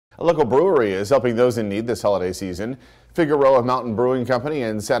A local brewery is helping those in need this holiday season. Figueroa Mountain Brewing Co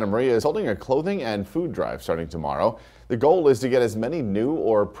in Santa Maria is holding a clothing and food drive starting tomorrow. The goal is to get as many new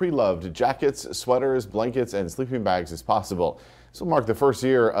or pre-loved jackets, sweaters, blankets, and sleeping bags as possible. This will mark the first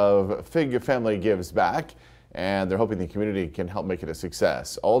year of Fig Family Gives Back, and they're hoping the community can help make it a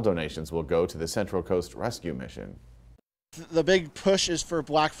success. All donations will go to the Central Coast Rescue Mission. The big push is for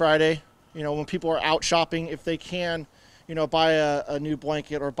Black Friday. You know, when people are out shopping, if they can, you know, buy a new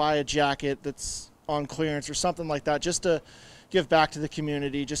blanket or buy a jacket that's on clearance or something like that, just to give back to the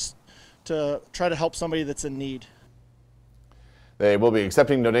community, just to try to help somebody that's in need. They will be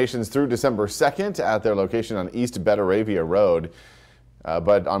accepting donations through December 2nd at their location on East Betaravia Road.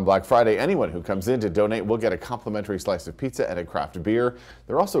 But on Black Friday, anyone who comes in to donate will get a complimentary slice of pizza and a craft beer.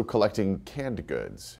 They're also collecting canned goods.